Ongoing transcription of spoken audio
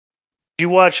you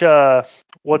watch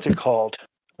what's it called?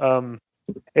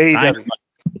 AEW.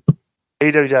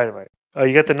 AEW Dynamite. Oh,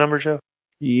 you got the number, Joe?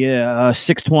 Yeah,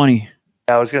 620.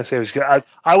 I was gonna say it was good.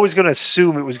 I was gonna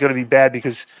assume it was gonna be bad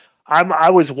because I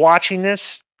was watching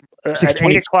this at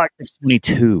 8 o'clock.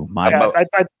 622.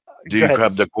 Do you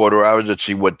have the quarter hours to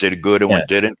see what did good and what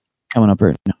didn't? Coming up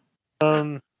right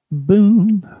now.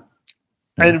 Boom.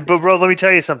 But bro, let me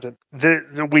tell you something.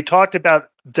 We talked about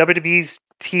WWE's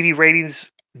TV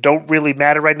ratings don't really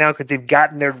matter right now because they've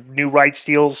gotten their new rights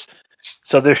deals.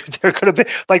 So they're going to be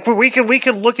like we can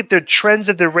look at the trends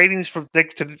of their ratings for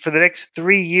the next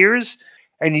 3 years,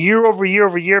 and year over year,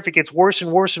 if it gets worse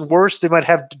and worse and worse, they might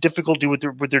have difficulty with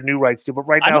their new rights deal. But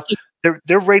right now,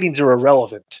 their ratings are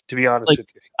irrelevant. To be honest with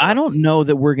you, I don't know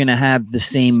that we're going to have the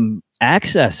same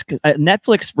access because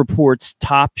Netflix reports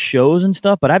top shows and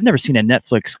stuff, but I've never seen a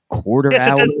Netflix quarter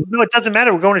hour. No, it doesn't matter.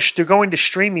 They're going to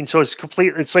streaming, so it's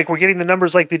complete. It's like we're getting the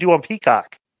numbers like they do on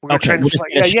Peacock.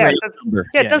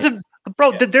 It doesn't,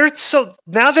 bro. They're so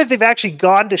now that they've actually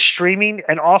gone to streaming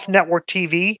and off network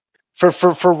TV for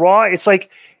Raw. It's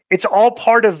like it's all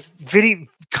part of video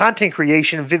content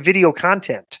creation, video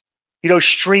content.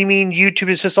 Streaming, YouTube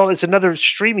is just all. It's another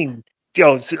streaming,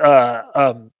 thing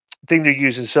they're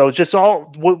using. So just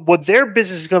all what their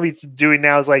business is going to be doing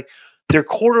now is like their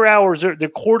quarter hours, their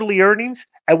quarterly earnings,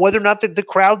 and whether or not the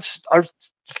crowds are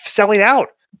selling out.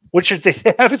 Which they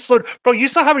haven't slowed, bro. You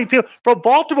saw how many people, bro.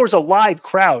 Baltimore's a live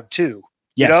crowd too.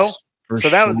 Yes, so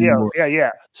that was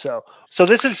yeah. So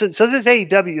this is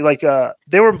AEW. Like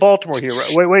they were in Baltimore here.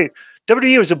 Right? Wait.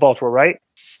 WWE was in Baltimore, right?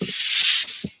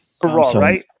 For Raw,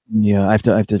 right? Yeah, I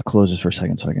have to close this for a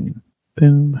second so I can.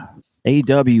 Boom.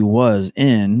 AEW was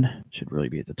in. Should really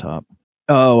be at the top.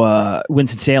 Oh,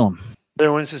 Winston-Salem. They're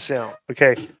in Winston-Salem.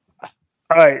 Okay.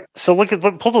 All right. So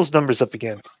pull those numbers up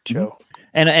again, Joe.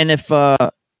 And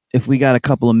if we got a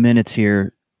couple of minutes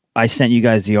here, I sent you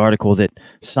guys the article that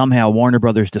somehow Warner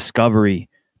Brothers Discovery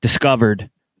discovered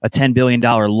a $10 billion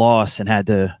loss and had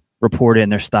to report it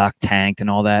and their stock tanked and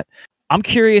all that. I'm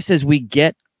curious as we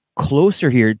get closer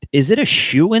here, is it a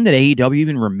shoo-in that AEW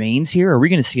even remains here? Or are we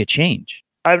going to see a change?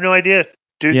 I have no idea.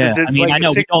 Dude, yeah, I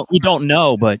know we don't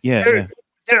know, but yeah.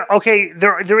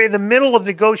 They're in the middle of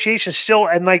negotiations still,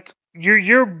 and like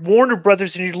you're Warner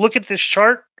Brothers and you look at this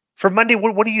chart for Monday,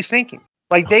 what are you thinking?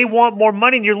 Like they want more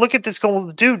money, and you look at this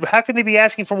going, dude, how can they be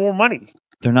asking for more money?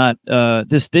 They're not.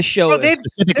 This show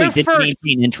specifically didn't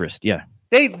maintain interest. Yeah,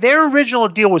 their original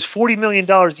deal was $40 million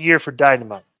a year for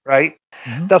Dynamite, right?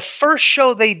 Mm-hmm. The first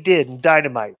show they did in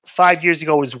Dynamite 5 years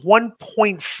ago was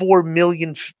 1.4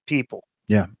 million people.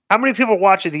 Yeah. How many people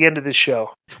watch at the end of this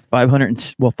show?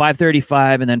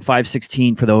 535, and then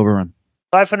 516 for the overrun.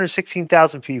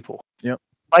 516,000 people. Yep.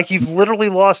 Like you've literally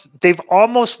lost. They've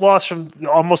almost lost from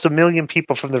almost 1 million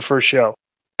people from their first show,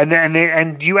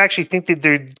 and you actually think that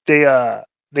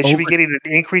they should be getting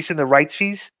an increase in the rights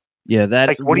fees? Yeah,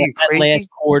 that last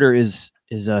quarter is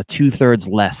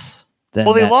 2/3 less. They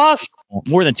lost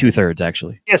more than 2/3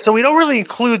 actually. Yeah, so we don't really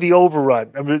include the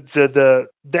overrun. I mean, the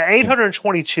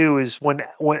 822 is when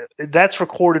that's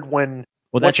recorded when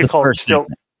what you call it still.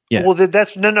 Yeah. Well,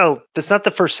 that's not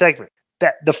the first segment.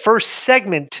 That the first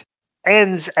segment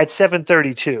ends at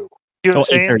 7:32. You know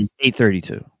what I'm saying?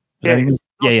 8:32. Yeah,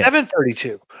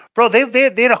 7:32. Bro, they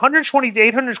had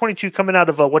 822 coming out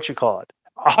of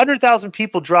 100,000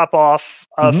 people drop off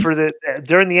during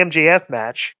the MJF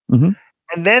match, and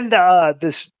then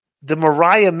the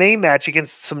Mariah May match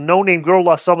against some no-name girl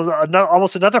lost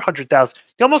almost another 100,000.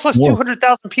 They almost lost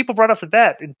 200,000 people right off the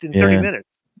bat in 30 minutes.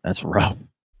 That's rough.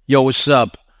 Yo, what's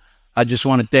up? I just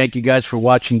want to thank you guys for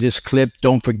watching this clip.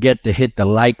 Don't forget to hit the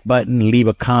like button, leave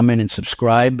a comment, and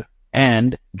subscribe.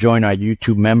 And join our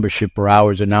YouTube membership for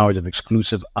hours and hours of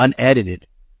exclusive, unedited,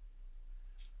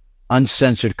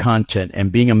 uncensored content. And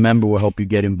being a member will help you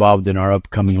get involved in our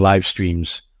upcoming live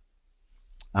streams.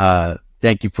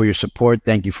 Thank you for your support.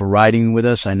 Thank you for riding with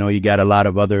us. I know you got a lot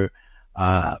of other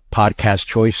podcast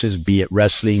choices, be it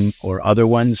wrestling or other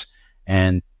ones.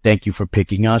 And thank you for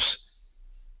picking us.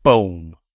 Boom.